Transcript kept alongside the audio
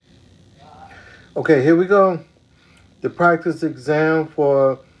Okay, here we go. The practice exam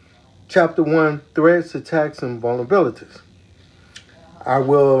for Chapter 1, Threats, Attacks, and Vulnerabilities. I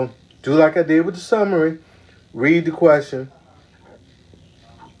will do like I did with the summary, read the question,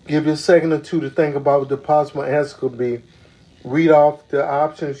 give you a second or two to think about what the possible answer could be, read off the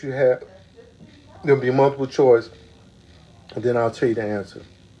options you have. There'll be multiple choice, and then I'll tell you the answer.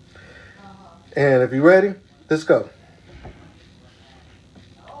 And if you're ready, let's go.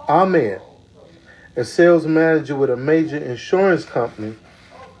 Ahmed, a sales manager with a major insurance company,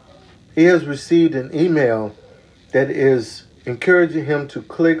 he has received an email that is encouraging him to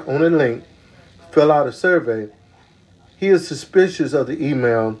click on a link, fill out a survey. He is suspicious of the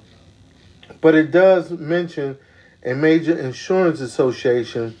email, but it does mention a major insurance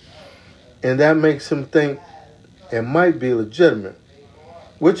association, and that makes him think it might be legitimate.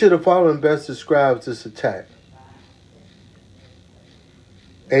 Which of the following best describes this attack?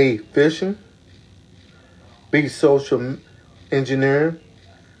 A, phishing. B, social engineering.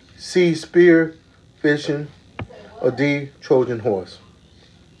 C, spear phishing. Or D, Trojan horse.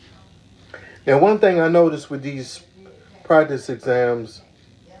 Now, one thing I noticed with these practice exams,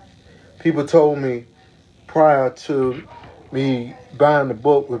 people told me prior to me buying the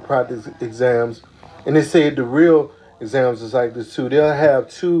book with practice exams, and they said the real exams is like this too. They'll have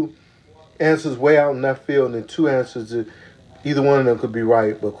two answers way out in left field and two answers that either one of them could be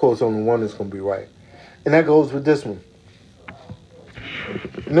right, but of course only one is going to be right. And that goes with this one.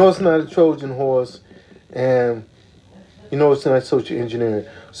 You know it's not a Trojan horse, and you know it's not social engineering.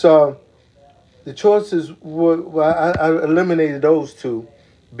 So the choices were, I eliminated those two,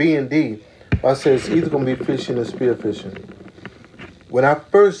 B and D. I said it's either going to be phishing or spear phishing. When I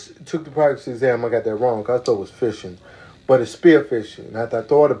first took the practice exam, I got that wrong because I thought it was phishing. But it's spear phishing. And after I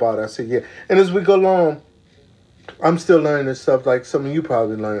thought about it, I said, yeah. And as we go along, I'm still learning this stuff like some of you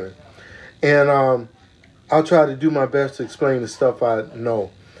probably learning. And I'll try to do my best to explain the stuff I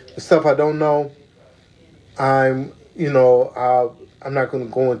know. The stuff I don't know, I'm not going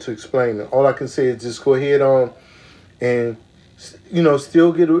to go into explaining. All I can say is just go ahead on and,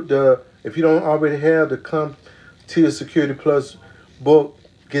 still get if you don't already have the Comptia Security Plus book,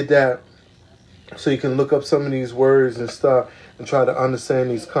 get that so you can look up some of these words and stuff and try to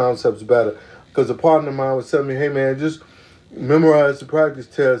understand these concepts better. Because a partner of mine was telling me, hey, man, just memorize the practice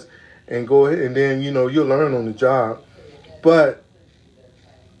test and go ahead, and then, you'll learn on the job. But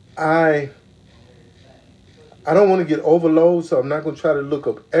I don't want to get overloaded, so I'm not going to try to look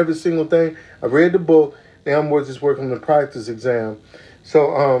up every single thing. I read the book. Now I'm just working on the practice exam.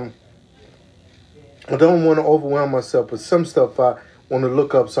 So I don't want to overwhelm myself, but some stuff I want to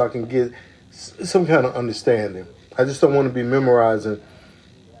look up so I can get some kind of understanding. I just don't want to be memorizing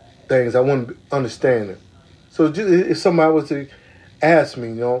things. I want to understand it. So if somebody was to ask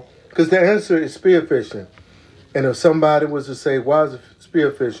me, because the answer is spear phishing. And if somebody was to say, why is it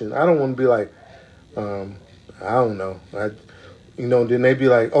spear phishing? I don't want to be like, I don't know. Then they'd be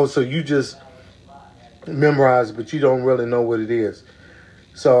like, oh, so you just memorize it, but you don't really know what it is.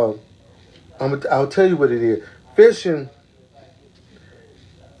 So I'll tell you what it is. Phishing,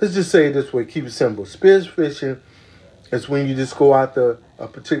 let's just say it this way, keep it simple. Spear phishing is when you just go after a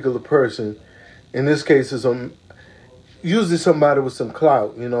particular person. In this case, it's usually somebody with some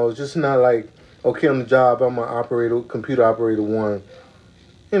clout. It's just not like, okay, on the job, I'm an computer operator one.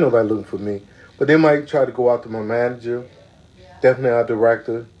 Ain't nobody looking for me. But they might try to go after my manager, definitely our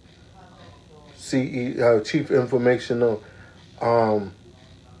director, chief informational of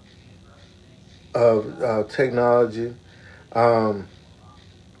technology,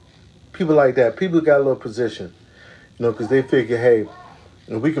 people like that. People got a little position, because they figure, hey,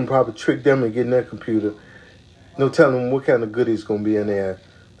 we can probably trick them and get in their computer. No telling them what kind of goodies going to be in there.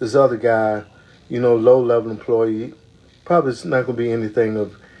 This other guy, low-level employee, probably it's not going to be anything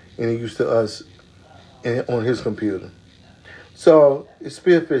of any use to us on his computer. So it's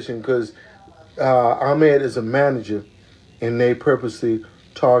spear phishing because Ahmed is a manager, and they purposely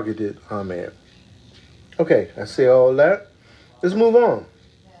targeted Ahmed. Okay, I say all that. Let's move on.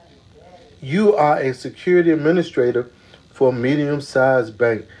 You are a security administrator for a medium-sized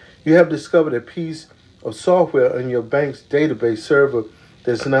bank. You have discovered a piece of software on your bank's database server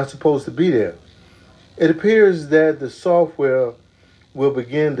that's not supposed to be there. It appears that the software will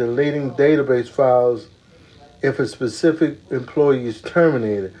begin deleting database files if a specific employee is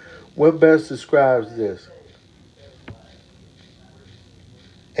terminated. What best describes this?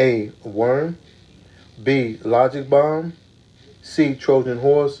 A, worm. B, logic bomb. C, Trojan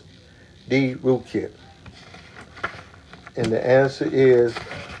horse. D, rootkit. And the answer is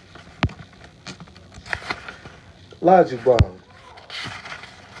logic bomb.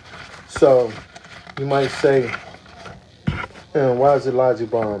 So You might say, why is it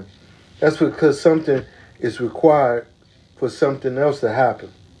logic bomb? That's because something is required for something else to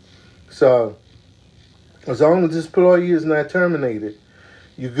happen. So, as long as this employee is not terminated,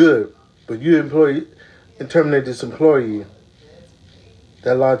 you're good. But you terminate this employee,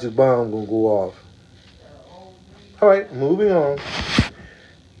 that logic bomb gonna go off. All right, moving on.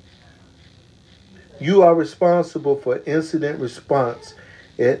 You are responsible for incident response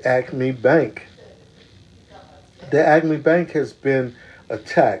at Acme Bank. The Acme Bank has been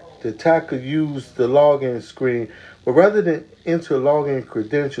attacked. The attacker used the login screen, but rather than enter login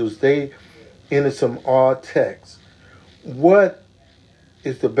credentials, they entered some odd text. What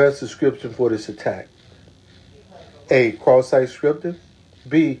is the best description for this attack? A, cross-site scripting.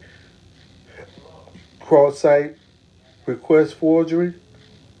 B, cross-site request forgery.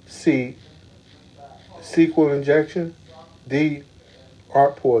 C, SQL injection. D,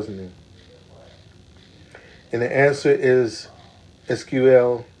 art poisoning. And the answer is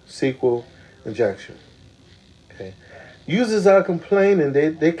SQL injection. Okay. Users are complaining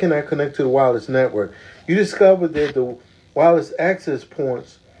they cannot connect to the wireless network. You discovered that the wireless access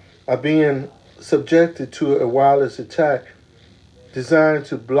points are being subjected to a wireless attack designed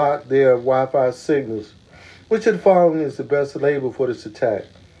to block their Wi-Fi signals. Which of the following is the best label for this attack?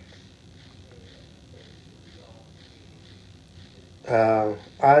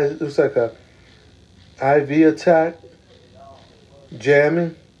 It looks like a IV attack,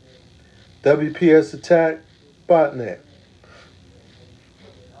 jamming, WPS attack, botnet.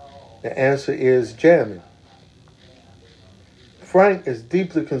 The answer is jamming. Frank is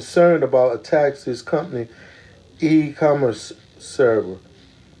deeply concerned about attacks to his company e-commerce server.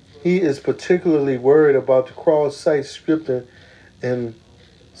 He is particularly worried about the cross-site scripting and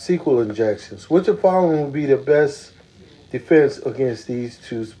SQL injections. Which of the following would be the best defense against these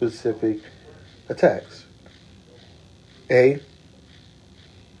two specific attacks? A,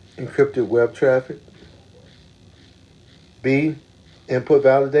 encrypted web traffic. B, input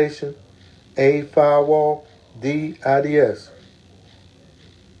validation. A, firewall. D, IDS.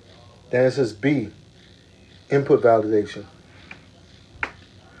 The answer is B, input validation.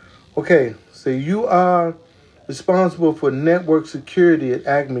 Okay, so you are responsible for network security at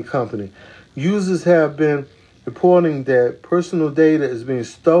Acme Company. Users have been reporting that personal data is being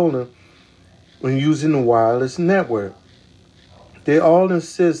stolen when using the wireless network. They all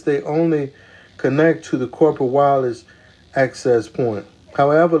insist they only connect to the corporate wireless access point.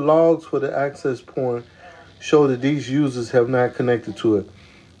 However, logs for the access point show that these users have not connected to it.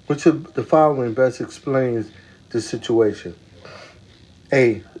 Which of the following best explains the situation?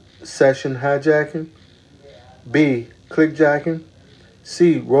 A, session hijacking. B, clickjacking.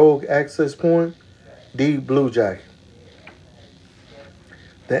 C, rogue access point. D, bluejacking.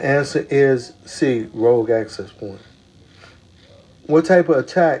 The answer is C, rogue access point. What type of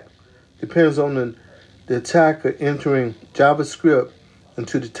attack depends on the attacker entering JavaScript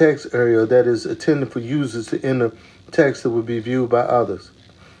into the text area that is intended for users to enter text that will be viewed by others.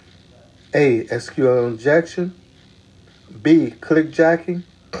 A, SQL injection. B, clickjacking.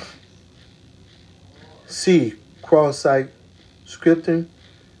 C, cross-site scripting.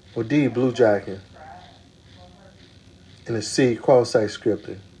 Or D, bluejacking. And it's C, cross-site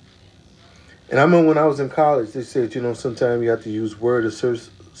scripting. And I remember when I was in college, they said, sometimes you have to use word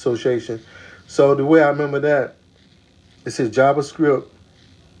association. So the way I remember that, it says JavaScript,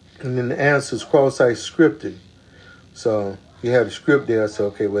 and then the answer is cross-site scripting. So you have the script there. I said,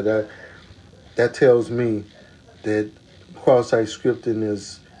 okay, well, that tells me that cross-site scripting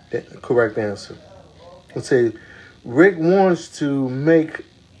is the correct answer. Let's say Rick wants to make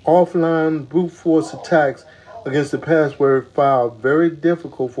offline brute force attacks against the password file very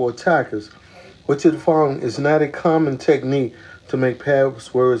difficult for attackers. Which of the following is not a common technique to make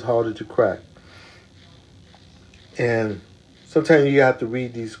passwords harder to crack? And sometimes you have to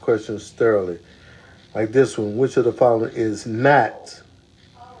read these questions thoroughly. Like this one, which of the following is not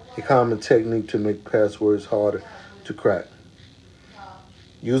a common technique to make passwords harder to crack?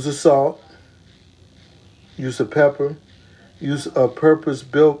 Use of salt, use of pepper, use a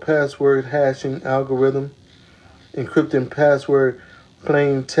purpose-built password hashing algorithm, encrypting password,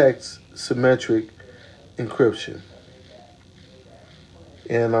 plain text symmetric encryption.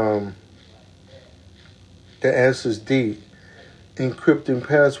 And the answer is D, encrypting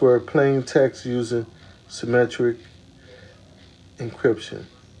password, plain text using symmetric encryption.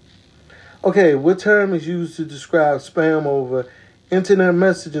 Okay, what term is used to describe spam over internet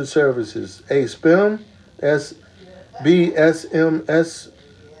messaging services? A, spam. B, SMS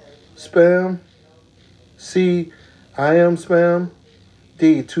spam. C, I am spam.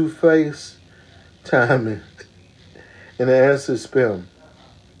 D, two-faced timing. And the answer is spam.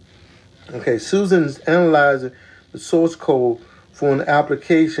 Okay, Susan's analyzing the source code for an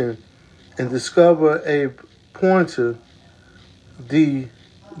application and discover a pointer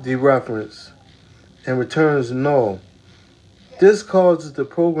dereference and returns null. This causes the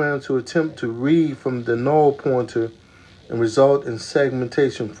program to attempt to read from the null pointer and result in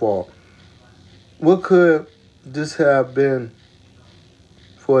segmentation fault. What could this have been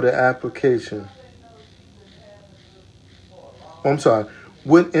for the application? I'm sorry.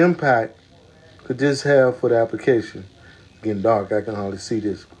 What impact could this have for the application? It's getting dark. I can hardly see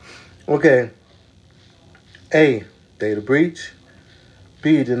this. Okay. A, data breach.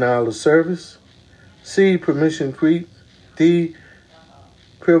 B, denial of service. C, permission creep. D,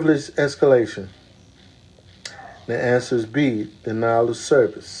 privilege escalation. The answer is B, denial of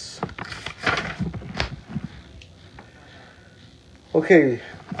service. Okay,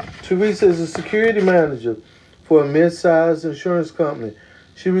 Teresa is a security manager for a mid-sized insurance company.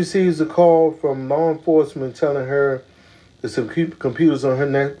 She receives a call from law enforcement telling her that some computers on her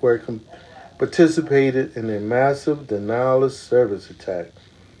network participated in a massive denial of service attack.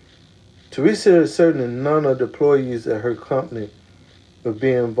 Teresa is certain that none of the employees at her company would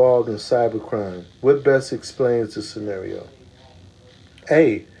be involved in cybercrime. What best explains the scenario?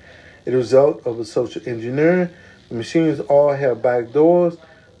 A, a result of a social engineering. The machines all have backdoors.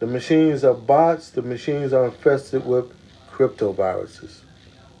 The machines are bots. The machines are infested with cryptoviruses.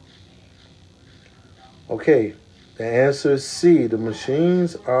 Okay, the answer is C. The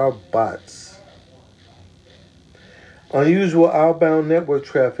machines are bots. Unusual outbound network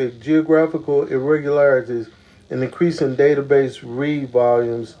traffic, geographical irregularities, and increasing database read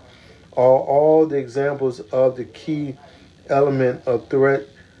volumes are all the examples of the key element of threat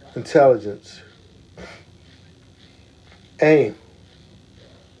intelligence. A,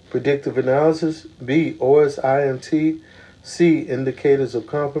 predictive analysis. B, OSINT. C, indicators of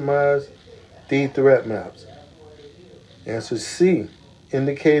compromise. D, threat maps. Answer C,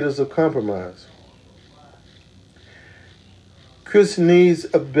 indicators of compromise. Chris needs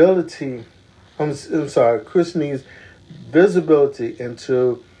visibility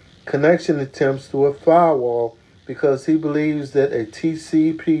into connection attempts to a firewall because he believes that a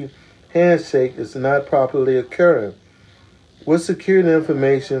TCP handshake is not properly occurring. What security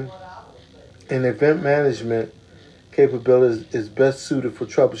information and event management capabilities is best suited for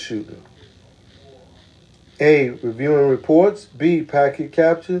troubleshooting? A, reviewing reports. B, packet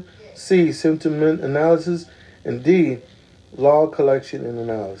capture. C, sentiment analysis. And D, log collection and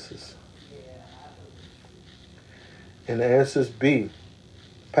analysis. And the answer is B,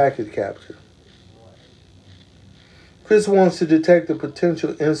 packet capture. Chris wants to detect a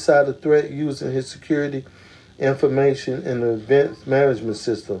potential insider threat using his security information in the event management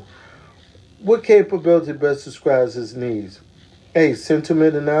system. What capability best describes his needs? A,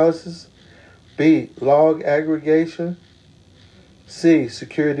 sentiment analysis. B, log aggregation. C,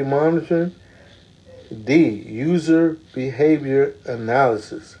 security monitoring. D, user behavior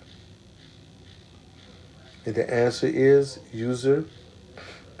analysis. And the answer is user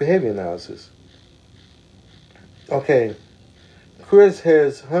behavior analysis. Okay, Chris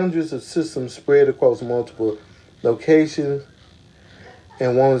has hundreds of systems spread across multiple locations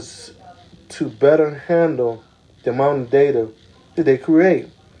and wants to better handle the amount of data that they create.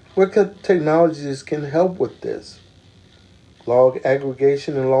 What technologies can help with this? Log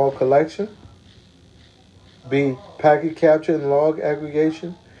aggregation and log collection. B, packet capture and log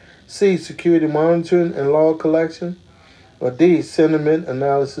aggregation. C, security monitoring and log collection. Or D, sentiment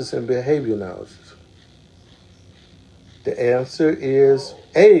analysis and behavior analysis. The answer is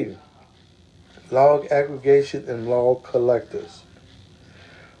A, log aggregation and log collectors.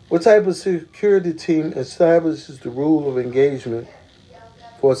 What type of security team establishes the rule of engagement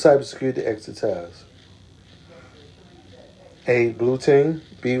for a cybersecurity exercise? A, blue team.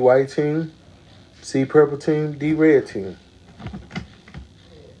 B, white team. C, purple team. D, red team.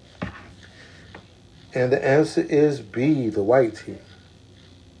 And the answer is B, the white team.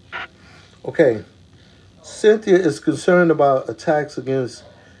 Okay. Cynthia is concerned about attacks against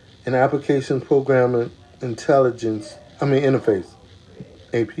an application programming interface,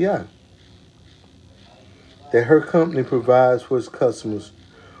 API, that her company provides for its customers.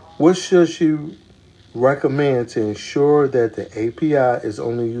 What should she recommend to ensure that the API is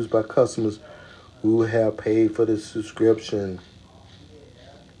only used by customers who have paid for the subscription?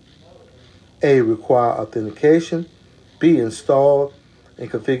 A, require authentication. B, install and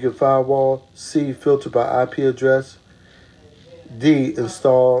configure firewall. C, filter by IP address. D,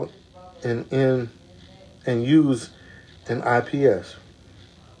 install and use an IPS.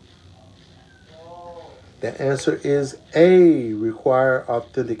 The answer is A, require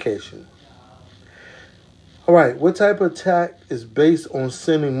authentication. All right, what type of attack is based on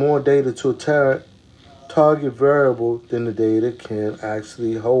sending more data to a target variable than the data can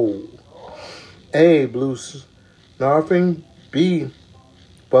actually hold? A, blue snarfing. B,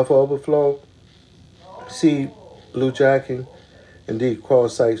 buffer overflow. C, blue jacking. And D,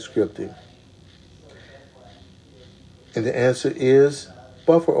 cross-site scripting. And the answer is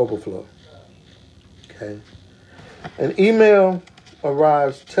buffer overflow. Okay. An email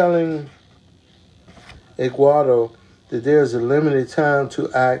arrives telling Eduardo that there's a limited time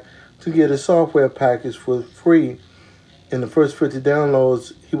to act to get a software package for free. In the first 50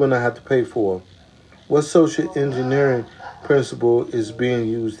 downloads, he will not have to pay for. What social engineering principle is being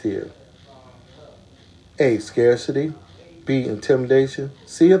used here? A, scarcity. B, intimidation.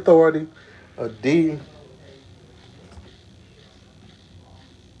 C, authority. Or D,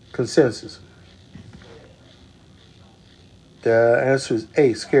 consensus. The answer is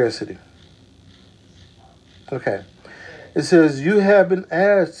A, scarcity. Okay. It says, you have been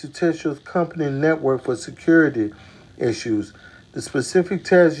asked to test your company network for security issues. The specific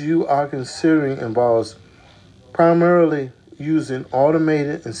test you are considering involves primarily using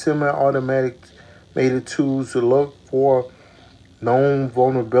automated and semi-automated tools to look for known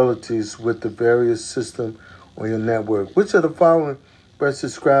vulnerabilities with the various systems on your network. Which of the following best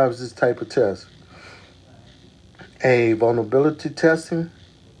describes this type of test? A, vulnerability testing.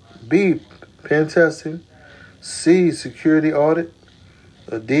 B, pen testing. C, security audit.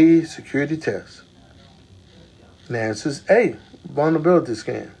 Or D, security test. And the answer is A, vulnerability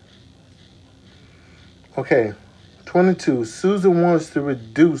scan. Okay, 22. Susan wants to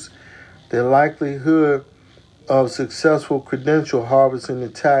reduce the likelihood of successful credential harvesting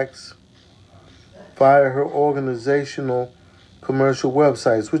attacks via her organizational commercial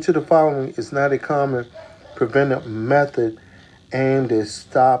websites. Which of the following is not a common preventive method aimed at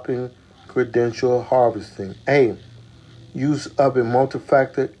stopping credential harvesting? A, use of a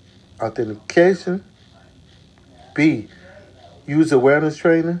multi-factor authentication. B, use awareness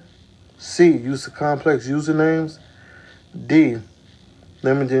training. C, use of complex usernames. D,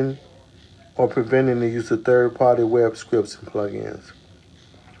 limiting or preventing the use of third-party web scripts and plugins.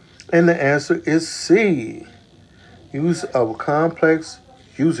 And the answer is C, use of complex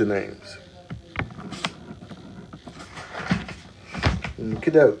usernames. Look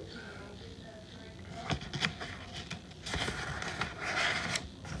it out.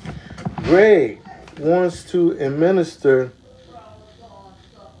 Greg wants to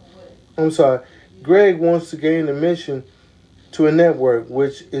gain admission to a network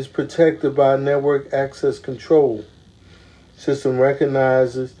which is protected by network access control. System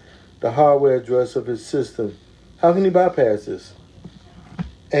recognizes the hardware address of his system. How can he bypass this?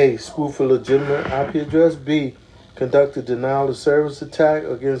 A, spoof a legitimate IP address. B, conduct a denial of service attack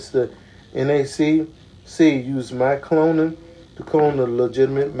against the NAC. C, use MAC cloning to clone a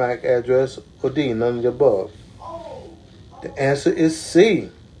legitimate MAC address. Or D, none of the above. The answer is C.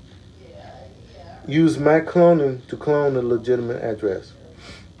 Use MAC cloning to clone a legitimate address.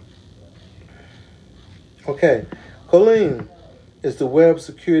 Okay. Colleen is the web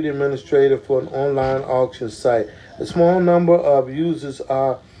security administrator for an online auction site. A small number of users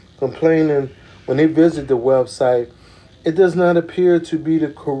are complaining when they visit the website. It does not appear to be the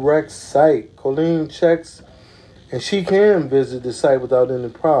correct site. Colleen checks, and she can visit the site without any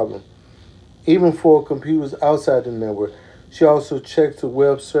problem, even for computers outside the network. She also checks the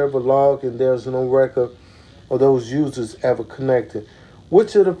web server log, and there's no record of those users ever connected.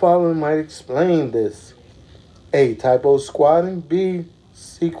 Which of the following might explain this? A, typo squatting. B,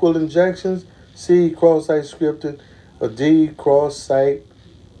 SQL injections. C, cross-site scripting. Or D, cross-site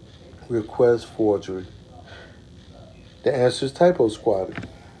request forgery. The answer is typo squatting.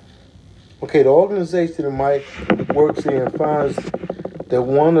 Okay, the organization that Mike works in finds that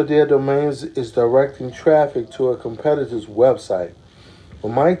one of their domains is directing traffic to a competitor's website.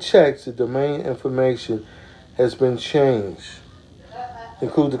 When Mike checks, the domain information has been changed,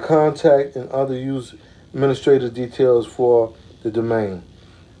 include the contact and other user administrative details for the domain.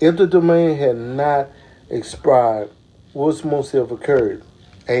 If the domain had not expired, what's most have occurred?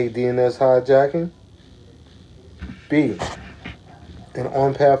 A, DNS hijacking. B, an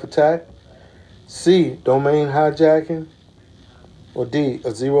on-path attack. C, domain hijacking. Or D,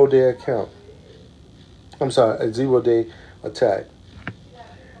 a zero-day attack.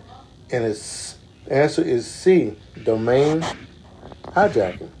 And its answer is C, domain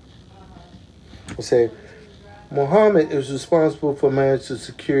hijacking. We say, Mohammed is responsible for managing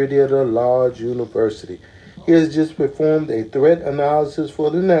security at a large university. He has just performed a threat analysis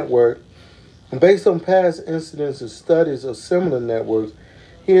for the network Based on past incidents and studies of similar networks,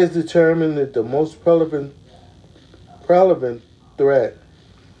 he has determined that the most relevant threat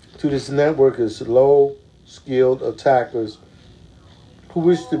to this network is low-skilled attackers who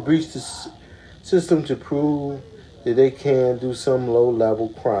wish to breach the system to prove that they can do some low-level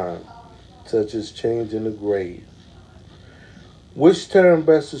crime, such as changing the grade. Which term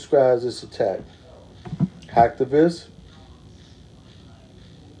best describes this attack? Hacktivist,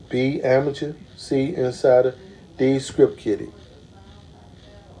 B, amateur, C, insider, D, script kiddie.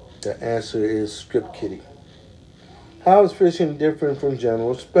 The answer is script kiddie. How is phishing different from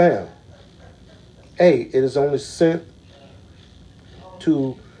general spam? A, it is only sent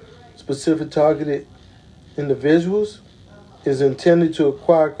to specific targeted individuals, is intended to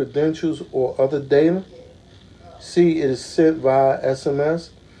acquire credentials or other data. C, it is sent via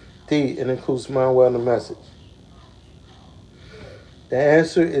SMS. D, it includes malware in the message. The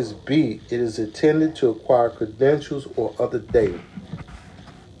answer is B, it is intended to acquire credentials or other data.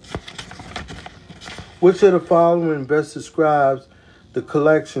 Which of the following best describes the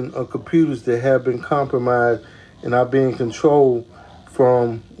collection of computers that have been compromised and are being controlled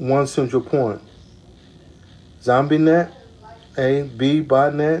from one central point? ZombieNet, A, B,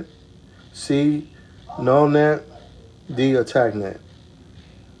 botnet, C, nullnet, D, attacknet.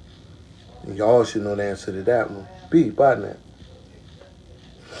 And y'all should know the answer to that one. B, botnet.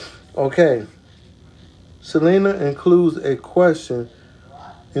 Okay. Selena includes a question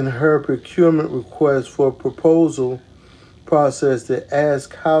in her procurement request for a proposal process that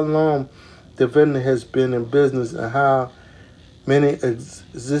asks how long the vendor has been in business and how many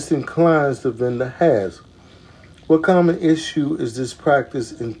existing clients the vendor has. What common issue is this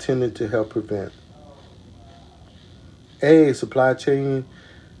practice intended to help prevent? A, supply chain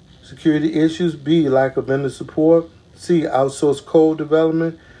security issues. B, lack of vendor support. C, outsourced code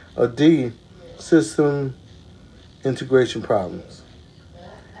development. Or D, system integration problems.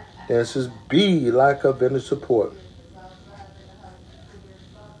 The answer is B, lack of vendor support.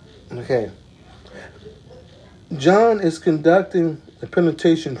 Okay. John is conducting a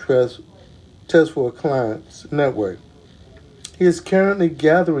penetration test for a client's network. He is currently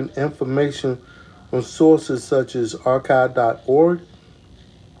gathering information from sources such as archive.org,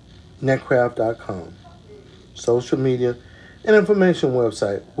 netcraft.com, social media, and information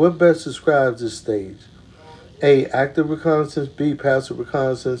website. What best describes this stage? A, active reconnaissance. B, passive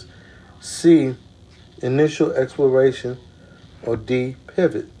reconnaissance. C, initial exploration. Or D,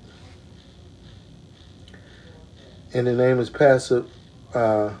 pivot. And the name is passive.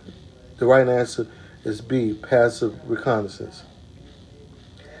 The right answer is B, passive reconnaissance.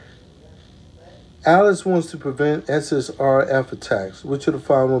 Alice wants to prevent SSRF attacks. Which of the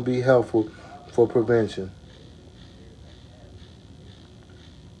following will be helpful for prevention?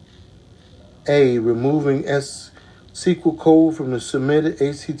 A, removing SQL code from the submitted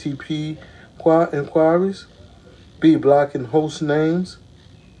HTTP inquiries. B, blocking host names.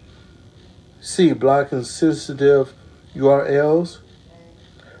 C, blocking sensitive URLs.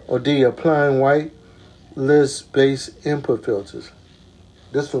 Or D, applying white list-based input filters.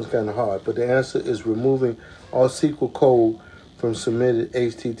 This one's kind of hard, but the answer is removing all SQL code from submitted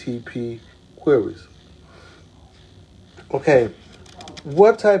HTTP queries. Okay,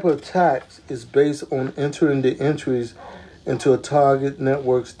 what type of attacks is based on entering the entries into a target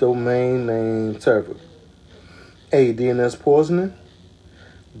network's domain name server? A, DNS poisoning.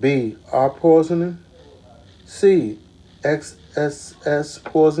 B, R poisoning. C, XSS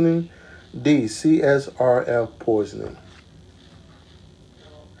poisoning. D, CSRF poisoning.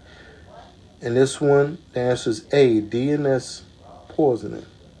 And this one, the answer is A, DNS poisoning.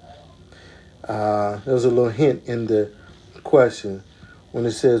 There's a little hint in the question when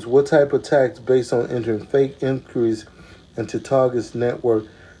it says, what type of attacks based on entering fake inquiries into target's network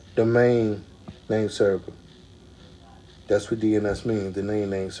domain name server? That's what DNS means, the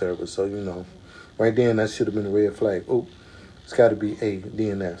name server. So, right then that should have been a red flag. Oh, it's got to be A,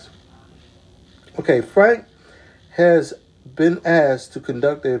 DNS. Okay, Frank has been asked to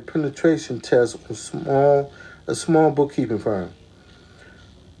conduct a penetration test on a small bookkeeping firm.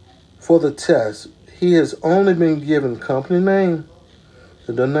 For the test, he has only been given company name,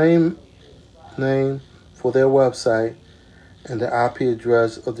 the domain name for their website, and the IP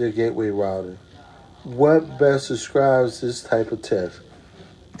address of their gateway router. What best describes this type of test?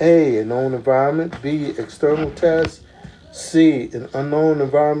 A, a known environment. B, external test. C, an unknown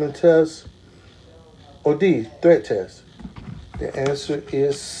environment test. Or D, threat test. The answer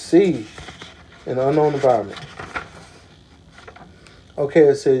is C, an unknown environment. Okay,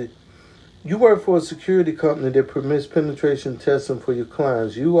 it says, you work for a security company that permits penetration testing for your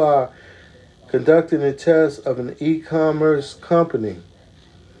clients. You are Conducting a test of an e-commerce company.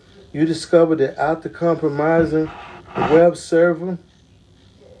 You discover that after compromising the web server,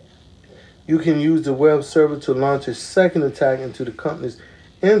 you can use the web server to launch a second attack into the company's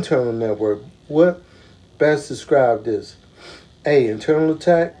internal network. What best describes this? A. Internal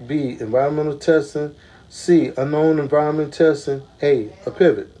attack. B. Environmental testing. C. Unknown environment testing. A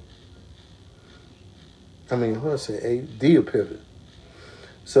pivot. D, a pivot.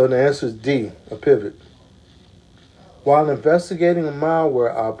 So the answer is D, a pivot. While investigating a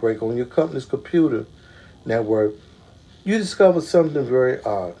malware outbreak on your company's computer network, you discover something very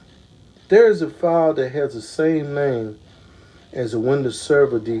odd. There is a file that has the same name as a Windows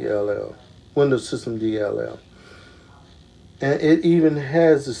Server DLL, Windows System DLL. And it even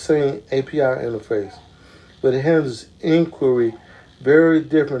has the same API interface, but it handles inquiry very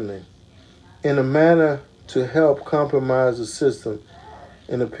differently in a manner to help compromise the system.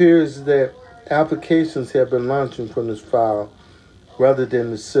 It appears that applications have been launching from this file rather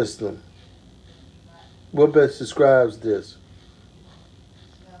than the system. What best describes this?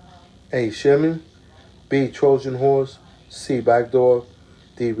 A. Shimming. B. Trojan horse. C. Backdoor.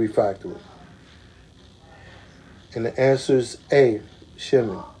 D. Refactoring. And the answer is A.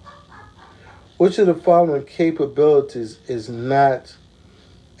 Shimming. Which of the following capabilities is not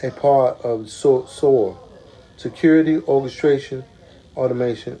a part of SOAR? Security, orchestration,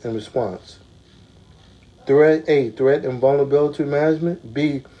 automation, and response. A. Threat and vulnerability management.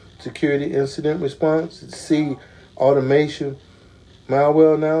 B. Security incident response. C. Automation,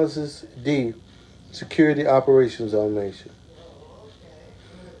 malware analysis. D. Security operations automation.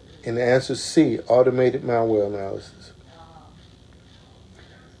 And the answer is C. Automated malware analysis.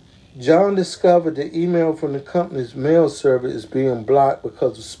 John discovered the email from the company's mail server is being blocked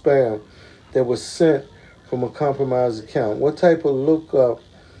because of spam that was sent from a compromised account. What type of lookup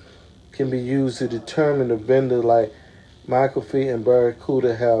can be used to determine a vendor like McAfee and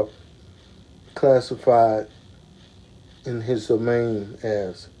Barracuda have classified in his domain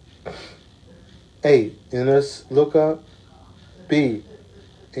as? A. NS lookup. B.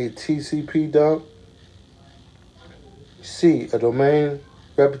 A TCP dump. C. A domain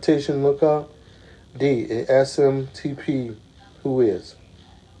reputation lookup. D. A SMTP who is.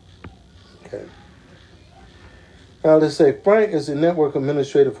 Okay. Now let's say Frank is a network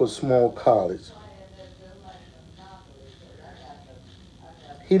administrator for a small college.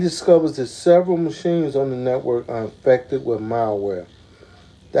 He discovers that several machines on the network are infected with malware.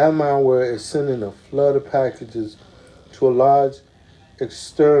 That malware is sending a flood of packages to a large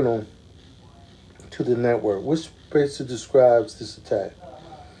external to the network. Which basically describes this attack?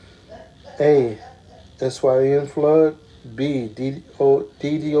 A. SYN flood. B.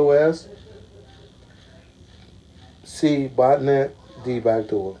 DDoS. C. Botnet. D.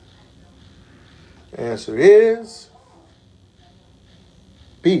 Backdoor. Answer is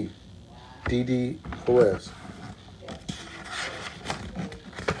B. DDoS.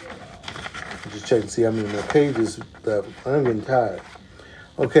 Just check and see how many more pages left. I'm getting tired.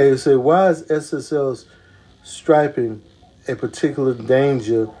 Okay, so why is SSL striping a particular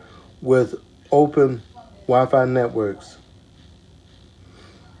danger with open Wi-Fi networks?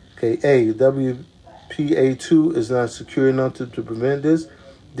 Okay, A. WPA2 is not secure enough to prevent this.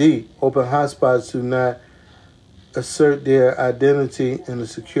 D. Open hotspots do not assert their identity in a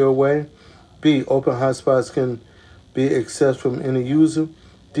secure way. B. Open hotspots can be accessed from any user.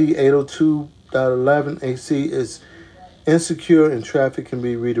 D. 802.11 AC is insecure and traffic can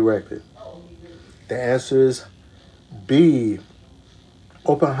be redirected. The answer is B.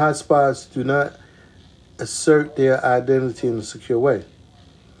 Open hotspots do not assert their identity in a secure way.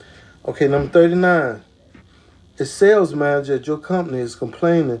 Okay, number 39. A sales manager at your company is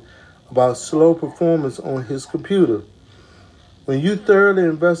complaining about slow performance on his computer. When you thoroughly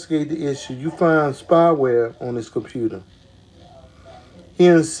investigate the issue, you find spyware on his computer. He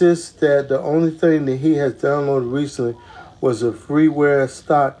insists that the only thing that he has downloaded recently was a freeware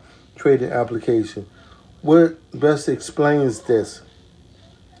stock trading application. What best explains this?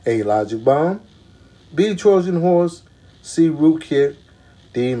 A. Logic bomb. B. Trojan horse. C. rootkit.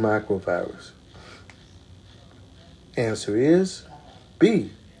 D. microvirus. Answer is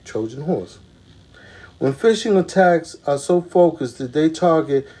B. Trojan horse. When phishing attacks are so focused that they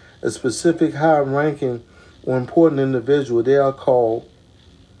target a specific high-ranking or important individual, they are called,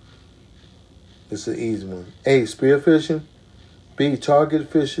 it's an easy one, A. Spear phishing. B.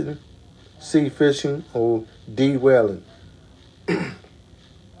 Target phishing. C. Phishing. Or D. Whaling.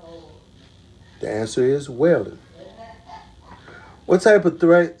 The answer is whaling. What type of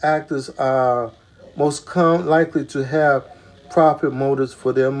threat actors are most likely to have profit motives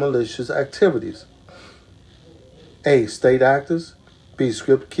for their malicious activities. A. State actors. B.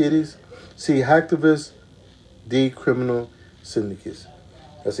 Script kiddies. C. Hacktivists. D. Criminal syndicates.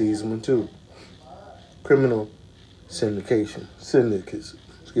 That's an easy one too. Criminal syndicates.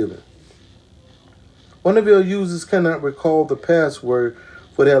 Excuse me. One of your users cannot recall the password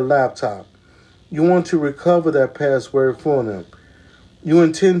for their laptop. You want to recover that password for them. You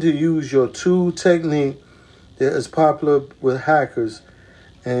intend to use your tool technique that is popular with hackers,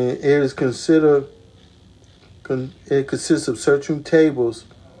 and it consists of searching tables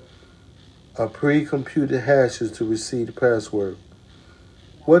of pre-computed hashes to receive the password.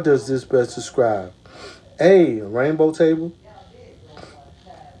 What does this best describe? A rainbow table.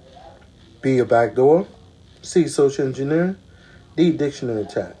 B, a backdoor. C, social engineering. D, dictionary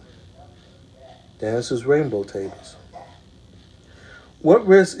attack. The answer is rainbow tables. What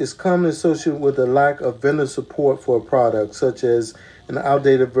risk is commonly associated with the lack of vendor support for a product, such as an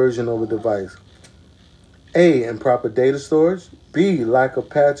outdated version of a device? A, improper data storage. B, lack of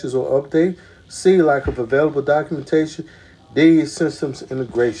patches or updates. C, lack of available documentation. D, systems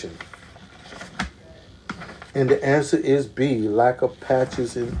integration. And the answer is B, lack of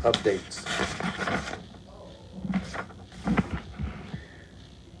patches and updates.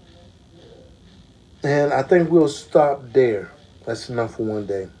 And I think we'll stop there. That's enough for one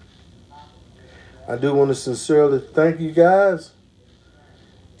day. I do want to sincerely thank you guys.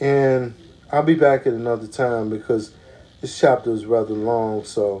 And I'll be back at another time because this chapter is rather long.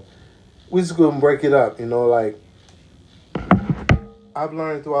 So we're just going to break it up. Like I've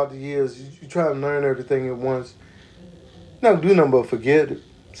learned throughout the years, you try to learn everything at once. You're not going to do nothing but forget it.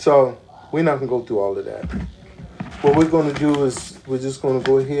 So we're not going to go through all of that. What we're going to do is we're just going to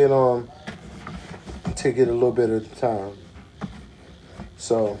go ahead and take it a little bit at a time.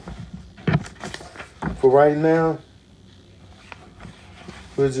 So for right now,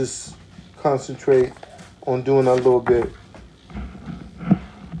 we'll just concentrate on doing a little bit. I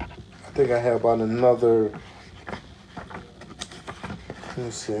think I have about another,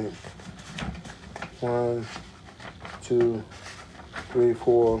 let's see, 1, 2, 3,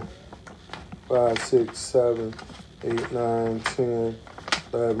 4, 5, 6, 7, 8, 9, 10,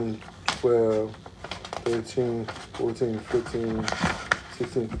 11, 12, 13, 14, 15,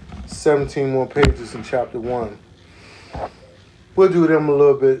 16, 17 more pages in chapter 1. We'll do them a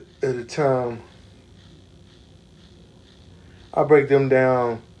little bit at a time. I'll break them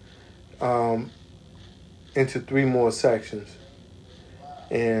down into 3 more sections.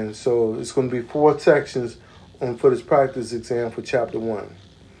 And so it's going to be 4 sections for this practice exam for chapter 1.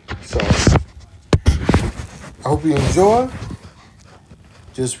 So I hope you enjoy.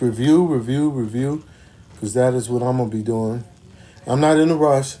 Just review, because that is what I'm going to be doing. I'm not in a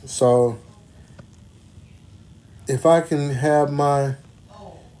rush, so if I can have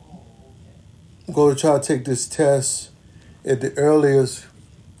go to try to take this test at the earliest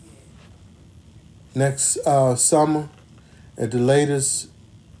next summer, at the latest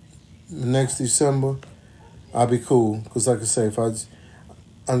next December, I'll be cool. Because like I say, I'm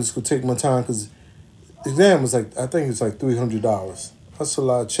just going to take my time, because the exam is I think it's like $300. That's a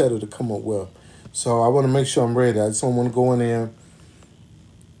lot of cheddar to come up with. So I want to make sure I'm ready. I just don't want to go in there.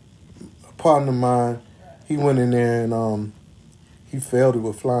 A partner of mine, he went in there and he failed it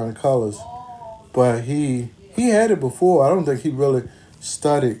with flying colors. But he had it before. I don't think he really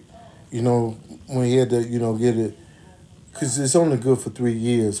studied, when he had to, get it. Because it's only good for 3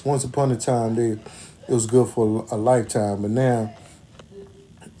 years. Once upon a time, it was good for a lifetime. But now,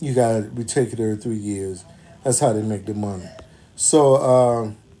 you got to retake it every 3 years. That's how they make the money.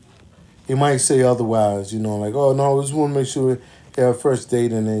 So, he might say otherwise, oh, no, I just want to make sure we have a first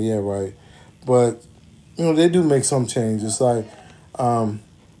date in there. Yeah, right. But, they do make some changes. Like, a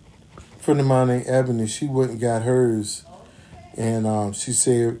friend of mine named Ebony, she went and got hers. And she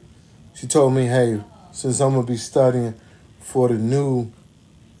told me, hey, since I'm going to be studying for the new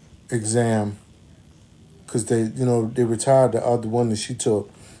exam, because they retired the other one that she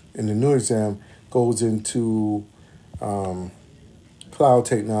took, and the new exam goes into cloud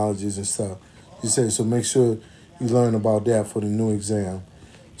technologies and stuff. She said, so make sure you learn about that for the new exam.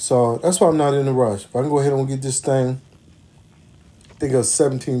 So that's why I'm not in a rush. If I can go ahead and get this thing, I think there's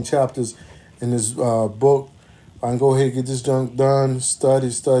 17 chapters in this book. I can go ahead and get this done, study,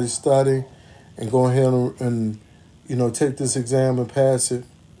 and go ahead and take this exam and pass it.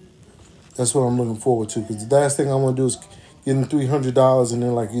 That's what I'm looking forward to. Because the last thing I want to do is get them $300, and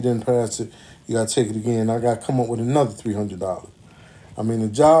then you didn't pass it, you got to take it again. I got to come up with another $300. I mean, the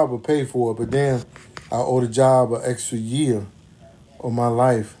job will pay for it, but then I owe the job an extra year of my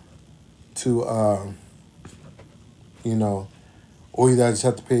life to, or either I just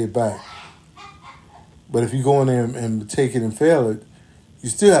have to pay it back. But if you go in there and take it and fail it, you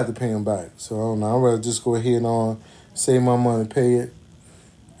still have to pay them back. So I don't know. I'd rather just go ahead and save my money, pay it,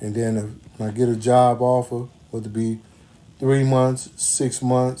 and then if I get a job offer, whether it be 3 months, 6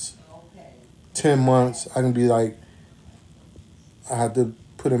 months, 10 months, I can be like, I have to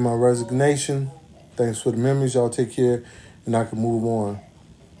put in my resignation. Thanks for the memories. Y'all take care, and I can move on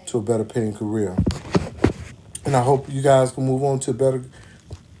to a better paying career. And I hope you guys can move on to a better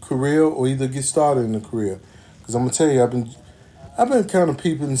career or either get started in a career. Because I'm gonna tell you, I've been kind of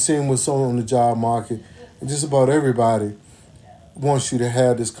peeping and seeing what's on the job market, and just about everybody wants you to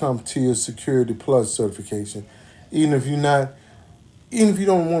have this Comptia Security Plus certification, even if you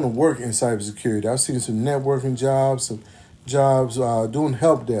don't want to work in cybersecurity. I've seen some networking jobs, some jobs doing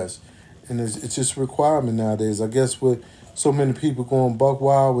help desk, and it's just a requirement nowadays. I guess with so many people going buck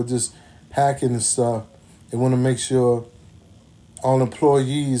wild with just hacking and stuff, they want to make sure all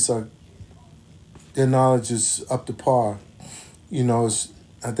employees their knowledge is up to par.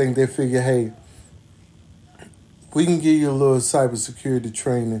 I think they figure, hey, we can give you a little cybersecurity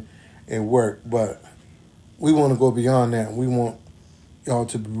training and work, but we want to go beyond that. We want y'all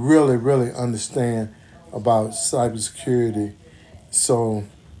to really, really understand about cybersecurity so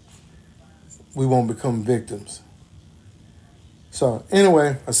we won't become victims. So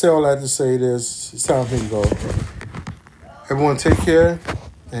anyway, I say all that to say this. It's time for me to go. Everyone take care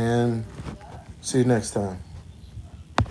and see you next time.